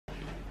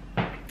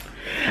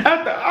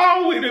After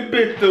all we done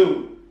been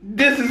through,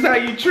 this is how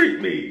you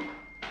treat me.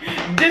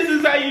 This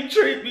is how you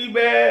treat me,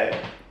 man.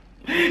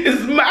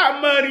 It's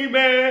my money,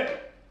 man.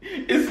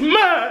 It's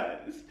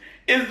mine.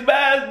 It's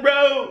mine,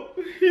 bro.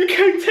 You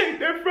can't take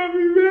that from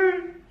me,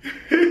 man.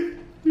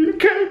 You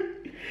can't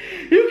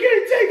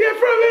take that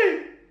from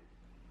me.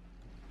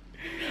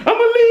 I'ma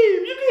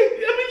leave. You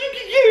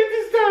can get it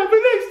this time, but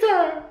next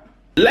time.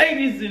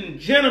 Ladies and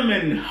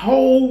gentlemen,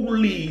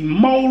 holy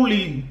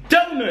moly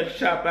donut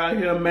shop out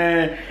here,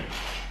 man.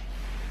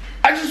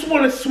 I just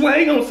want to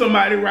swing on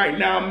somebody right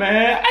now,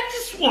 man. I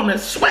just want to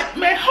swing,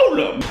 man. Hold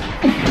up.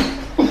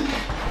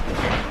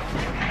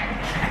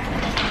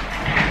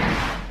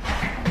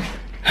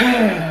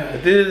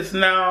 This is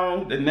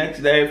now the next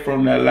day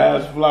from that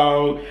last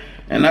vlog,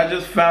 and I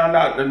just found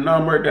out the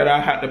number that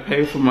I had to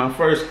pay for my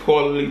first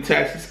quarterly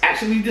taxes.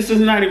 Actually, this is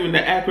not even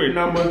the accurate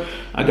number.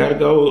 I gotta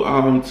go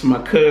to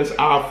my cousin's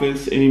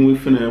office, and we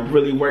finna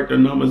really work the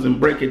numbers and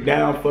break it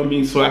down for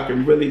me so I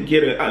can really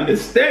get an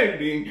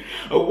understanding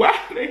of why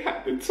they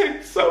have to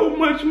take so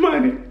much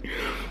money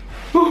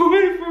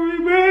away from me,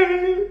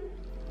 man.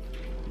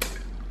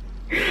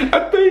 I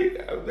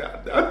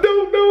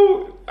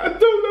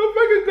don't know if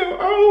I can go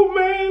on,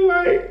 man.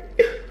 Like,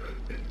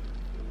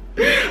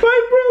 bro,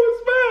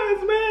 it's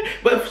fine, man.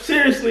 But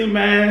seriously,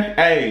 man,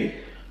 hey,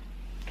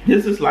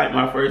 this is like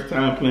my first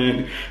time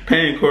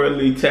paying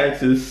quarterly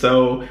taxes.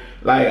 So,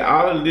 like,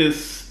 all of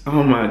this,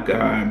 oh my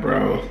God,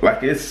 bro.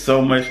 Like, it's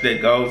so much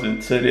that goes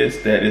into this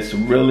that it's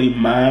really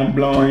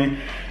mind-blowing.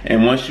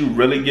 And once you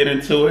really get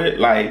into it,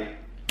 like,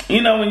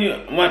 you know,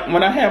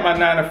 when I had my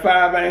 9 to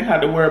 5, I ain't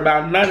had to worry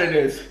about none of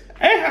this.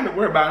 I ain't had to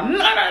worry about none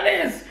of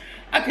this.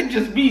 I could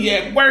just be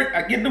at work.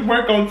 I get to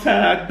work on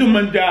time, I do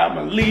my job,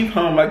 I leave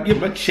home, I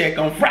get my check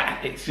on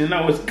Fridays. You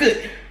know, it's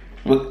good.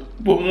 But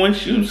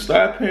once you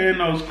start paying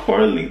those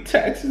quarterly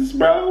taxes,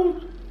 bro,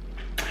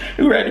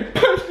 you ready to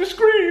punch the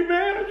screen,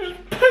 man.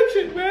 Just punch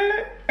it,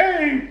 man.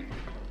 Hey,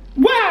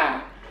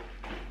 why?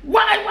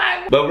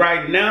 Why? But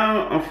right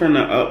now, I'm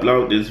finna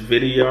upload this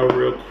video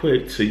real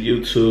quick to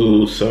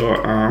YouTube so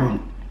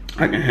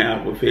I can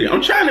have a video.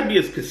 I'm trying to be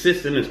as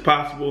consistent as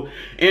possible,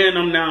 and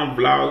I'm now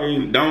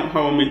vlogging. Don't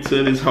hold me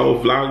to this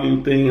whole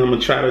vlogging thing. I'm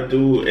gonna try to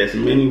do as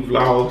many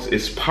vlogs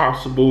as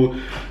possible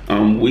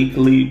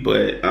weekly,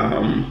 but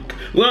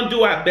we're gonna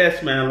do our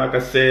best, man. Like I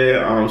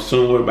said,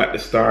 soon we're about to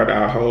start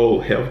our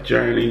whole health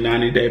journey,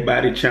 90-day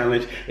body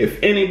challenge. If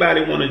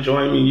anybody want to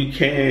join me, you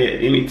can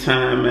at any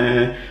time,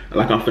 man.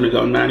 Like, I'm finna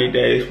go 90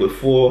 days with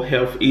full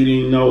health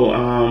eating,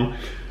 no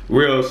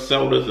real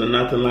sodas or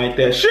nothing like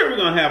that. Sure, we're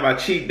gonna have our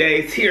cheat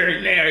days here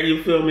and there,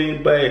 you feel me?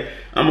 But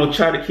I'm gonna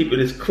try to keep it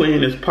as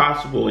clean as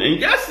possible. And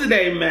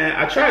yesterday, man,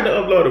 I tried to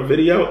upload a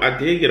video. I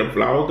did get a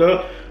vlog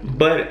up,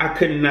 but I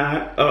could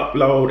not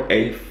upload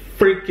a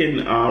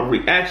freaking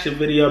reaction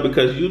video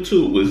because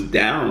YouTube was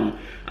down.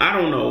 I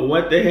don't know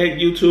what the heck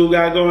YouTube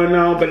got going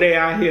on, but they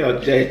out here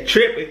just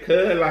tripping,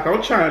 cuz. Like,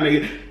 I'm trying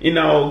to, you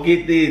know,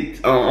 get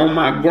this on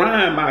my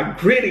grind, my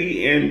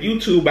gritty, and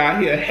YouTube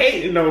out here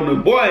hating on the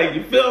boy,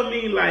 you feel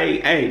me?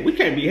 Like, hey, we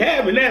can't be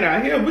having that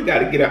out here. We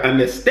gotta get an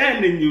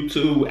understanding,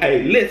 YouTube.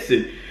 Hey,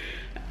 listen,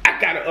 I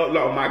gotta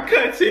upload my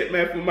content,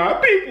 man, for my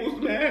peoples,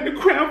 man. The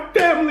Crown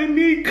family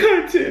need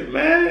content,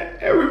 man.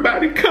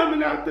 Everybody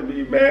coming after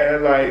me,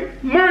 man.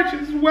 Like, March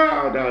is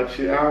wild out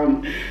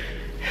here.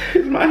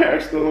 Is my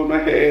hair still on my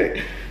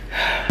head?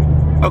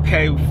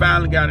 Okay, we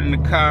finally got in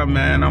the car,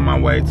 man. On my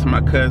way to my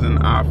cousin's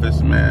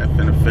office, man.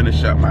 Finna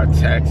finish up my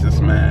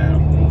taxes, man.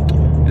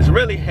 It's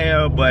really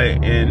hell, but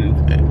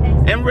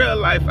in real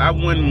life, I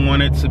wouldn't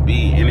want it to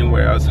be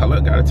anywhere else. Hello,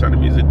 gotta turn the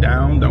music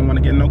down. Don't want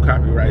to get no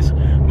copyrights.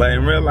 But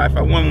in real life,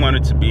 I wouldn't want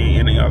it to be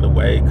any other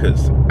way,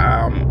 cause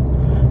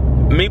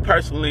me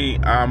personally,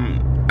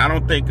 I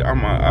don't think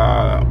I'm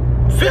a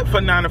fit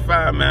for 9 to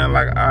 5, man.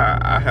 Like,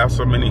 I have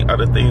so many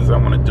other things I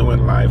want to do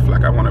in life.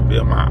 Like, I want to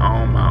build my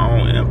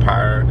own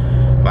empire.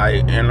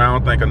 Like, and I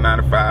don't think a 9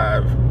 to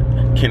 5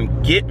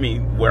 can get me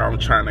where I'm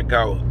trying to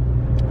go.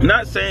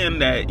 Not saying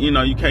that, you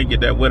know, you can't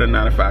get that with a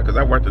 9 to 5, because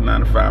I worked a 9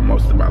 to 5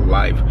 most of my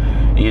life.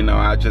 You know,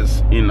 I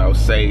just, you know,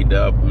 saved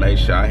up, made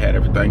sure I had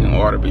everything in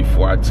order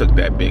before I took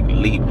that big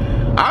leap.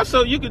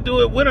 Also, you could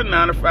do it with a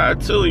 9 to 5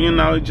 too, you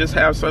know, just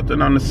have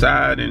something on the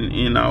side. And,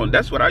 you know,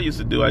 that's what I used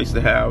to do. I used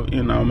to have,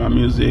 you know, my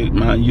music,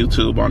 my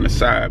YouTube on the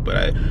side,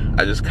 but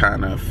I just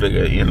kind of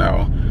figured, you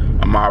know,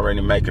 I'm already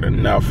making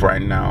enough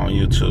right now on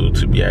YouTube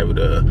to be able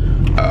to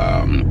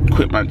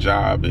quit my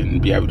job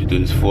and be able to do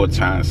this full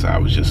time. So I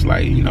was just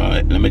like, you know,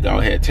 let me go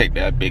ahead and take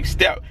that big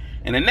step.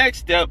 And the next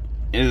step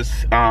is,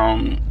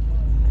 and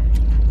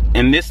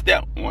this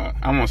step, well,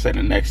 I won't say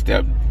the next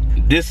step.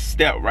 This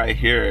step right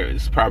here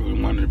is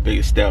probably one of the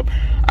biggest steps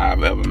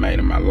I've ever made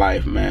in my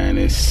life, man.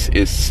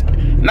 It's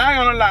not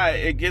gonna lie,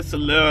 it gets a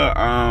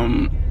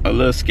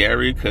little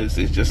scary, because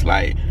it's just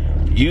like,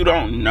 you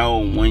don't know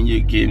when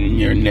you're getting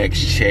your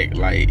next check.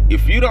 Like,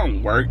 if you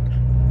don't work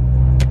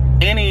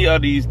any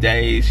of these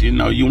days, you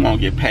know, you won't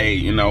get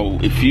paid. You know,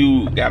 if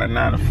you got a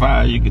 9 to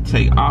 5, you could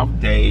take off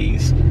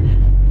days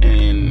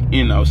and,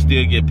 you know,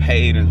 still get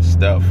paid and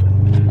stuff.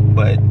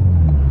 But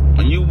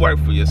when you work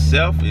for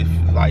yourself. If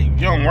like you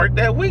don't work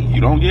that week,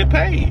 you don't get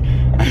paid.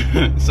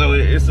 So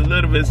it's a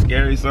little bit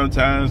scary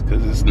sometimes,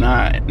 because it's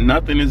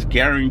nothing is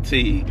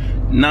guaranteed.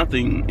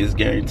 Nothing is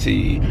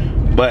guaranteed.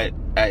 But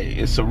hey,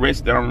 it's a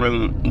risk that I'm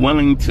really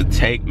willing to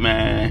take,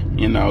 man.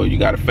 You know, you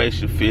gotta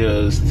face your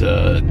fears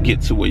to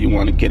get to where you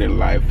want to get in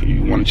life. If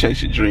you want to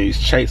chase your dreams,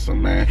 chase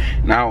them, man.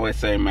 And I always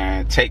say,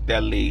 man, take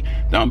that lead.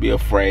 Don't be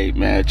afraid,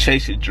 man.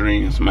 Chase your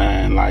dreams,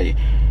 man. Like,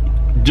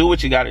 do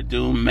what you gotta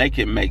do, make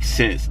it make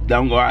sense.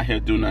 Don't go out here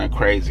and do nothing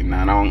crazy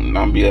now.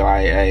 Don't be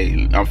like, hey,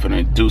 I'm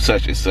finna do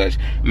such and such.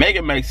 Make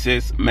it make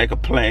sense, make a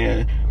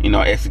plan, you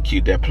know,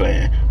 execute that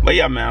plan. But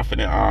yeah, man, I'm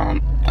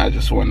finna I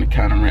just wanted to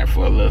kind of rant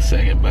for a little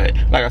second, but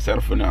like I said,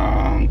 I'm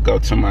finna go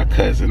to my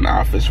cousin's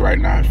office right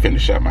now and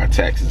finish up my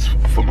taxes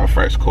for my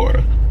first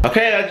quarter.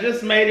 Okay, I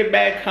just made it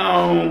back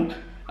home.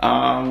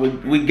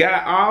 We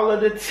got all of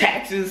the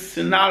taxes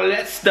and all of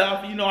that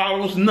stuff, you know, all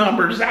those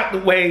numbers out the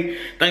way,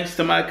 thanks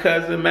to my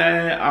cousin,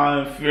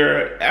 man. If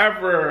you're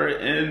ever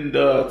in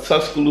the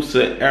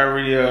Tuscaloosa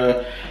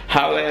area,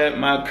 holla at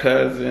my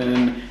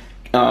cousin,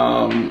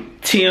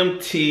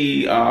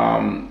 TMT,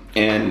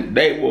 and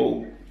they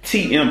will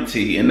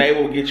TMT, and they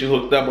will get you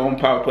hooked up. I'm gonna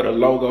probably put a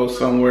logo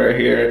somewhere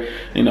here,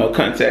 you know,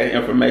 contact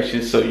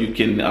information, so you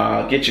can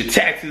get your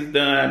taxes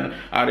done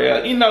out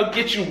there, you know,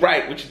 get you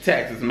right with your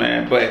taxes,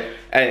 man. But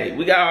hey,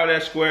 we got all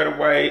that squared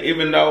away,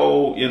 even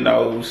though, you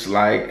know, it's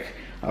like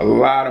a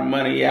lot of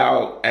money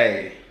out.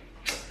 Hey,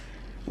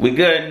 we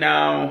good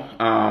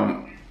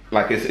now.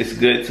 Like it's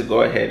good to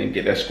go ahead and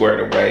get that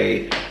squared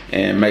away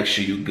and make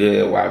sure you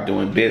good while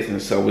doing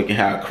business, so we can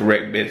have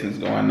correct business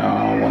going on.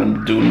 I don't want them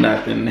to do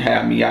nothing,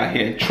 have me out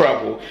here in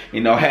trouble, you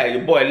know, have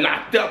your boy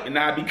locked up, and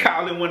I'll be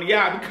calling one of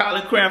y'all, be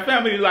calling Crown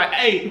Family like,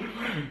 hey,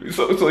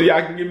 so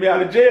y'all can get me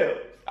out of jail.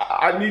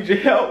 I need your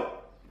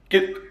help.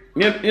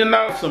 You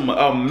know, some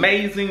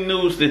amazing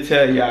news to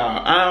tell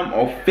y'all. I'm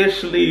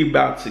officially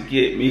about to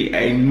get me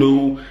a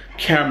new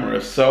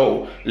camera.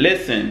 So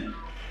listen,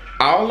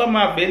 all of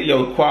my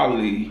video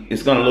quality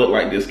is gonna look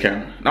like this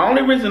camera. The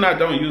only reason I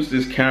don't use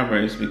this camera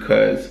is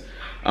because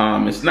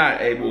it's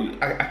not able,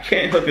 I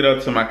can't hook it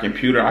up to my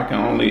computer. I can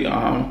only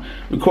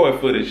record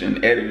footage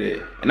and edit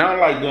it. And I don't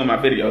like doing my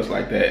videos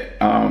like that.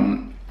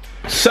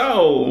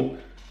 So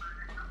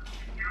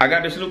I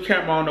got this new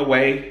camera on the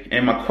way,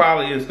 and my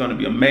quality is gonna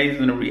be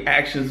amazing. The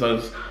reactions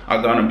are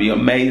gonna be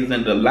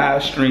amazing. The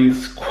live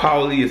streams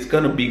quality is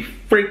gonna be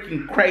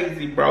freaking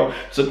crazy, bro.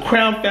 So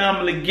Crown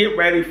Family, get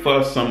ready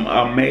for some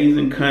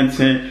amazing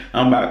content.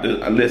 I'm about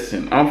to,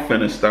 listen, I'm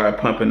finna start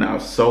pumping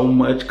out so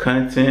much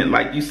content.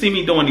 Like, you see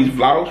me doing these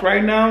vlogs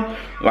right now,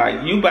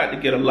 like, you about to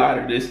get a lot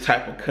of this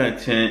type of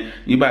content.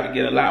 You about to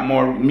get a lot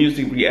more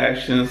music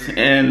reactions,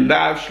 and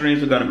live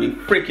streams are gonna be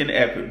freaking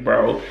epic,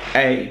 bro.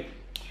 Hey,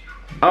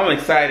 I'm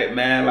excited,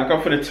 man. Like,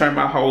 I'm finna turn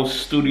my whole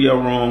studio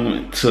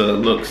room to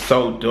look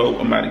so dope.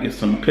 I'm about to get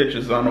some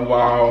pictures on the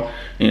wall,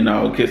 you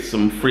know, get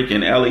some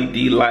freaking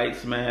LED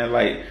lights, man.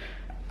 Like,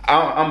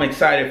 I'm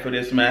excited for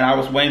this, man. I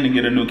was waiting to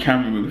get a new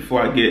camera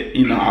before I get,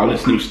 you know, all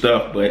this new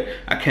stuff, but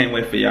I can't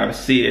wait for y'all to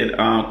see it.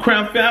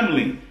 Crown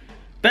Family,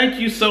 thank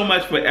you so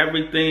much for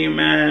everything,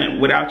 man.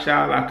 Without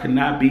y'all, I could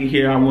not be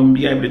here. I wouldn't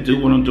be able to do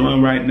what I'm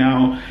doing right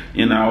now.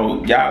 You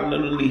know, y'all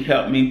literally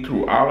helped me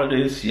through all of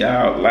this.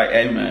 Y'all, like,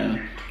 hey,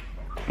 man,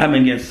 I've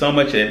been getting so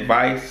much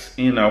advice,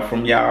 you know,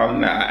 from y'all,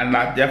 and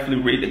I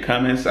definitely read the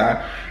comments.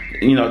 I,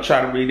 you know, try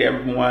to read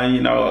everyone.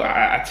 You know,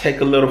 I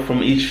take a little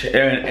from each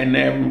and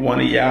every one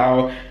of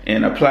y'all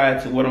and apply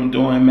it to what I'm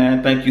doing,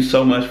 man. Thank you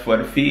so much for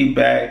the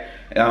feedback.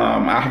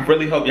 I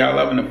really hope y'all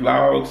loving the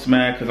vlogs,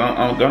 man, because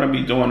I'm gonna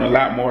be doing a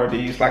lot more of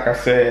these. Like I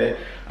said,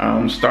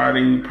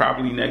 starting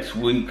probably next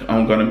week,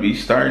 I'm gonna be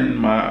starting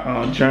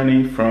my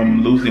journey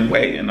from losing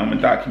weight, and I'm gonna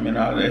document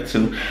all of that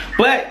too.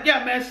 But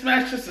yeah, man,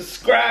 smash the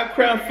subscribe,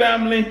 Crown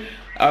Family.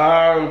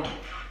 I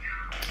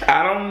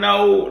don't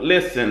know,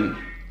 listen,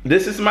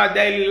 this is my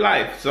daily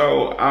life,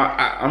 so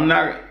I'm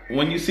not,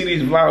 when you see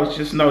these vlogs,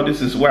 just know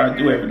this is what I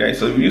do every day.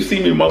 So if you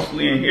see me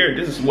mostly in here,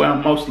 this is where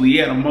I'm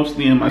mostly at. I'm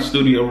mostly in my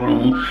studio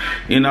room,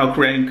 you know,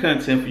 creating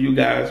content for you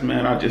guys,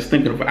 man. I'm just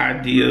thinking of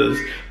ideas,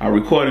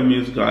 recording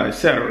music,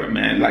 etc.,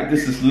 man. Like,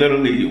 this is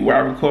literally where I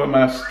record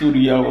my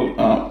studio,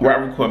 where I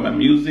record my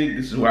music.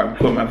 This is where I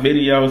record my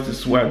videos.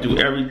 This is where I do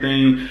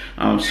everything.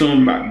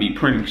 Soon about to be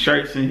printing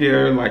shirts in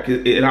here. Like,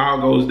 it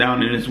all goes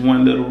down in this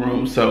one little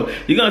room. So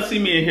you're gonna see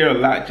me in here a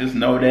lot. Just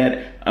know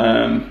that.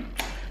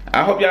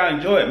 I hope y'all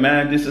enjoy it,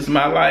 man. This is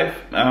my life.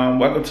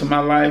 Welcome to my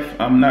life.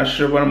 I'm not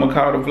sure what I'm gonna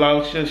call the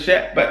vlog just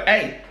yet, but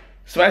hey,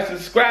 smash the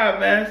subscribe,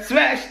 man.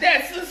 Smash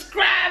that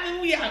subscribe,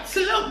 and we out.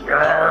 Salute.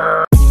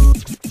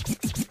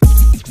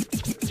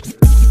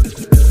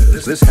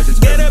 This has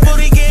its yeah, that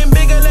booty getting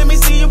bigger. Let me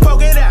see you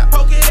poke it out.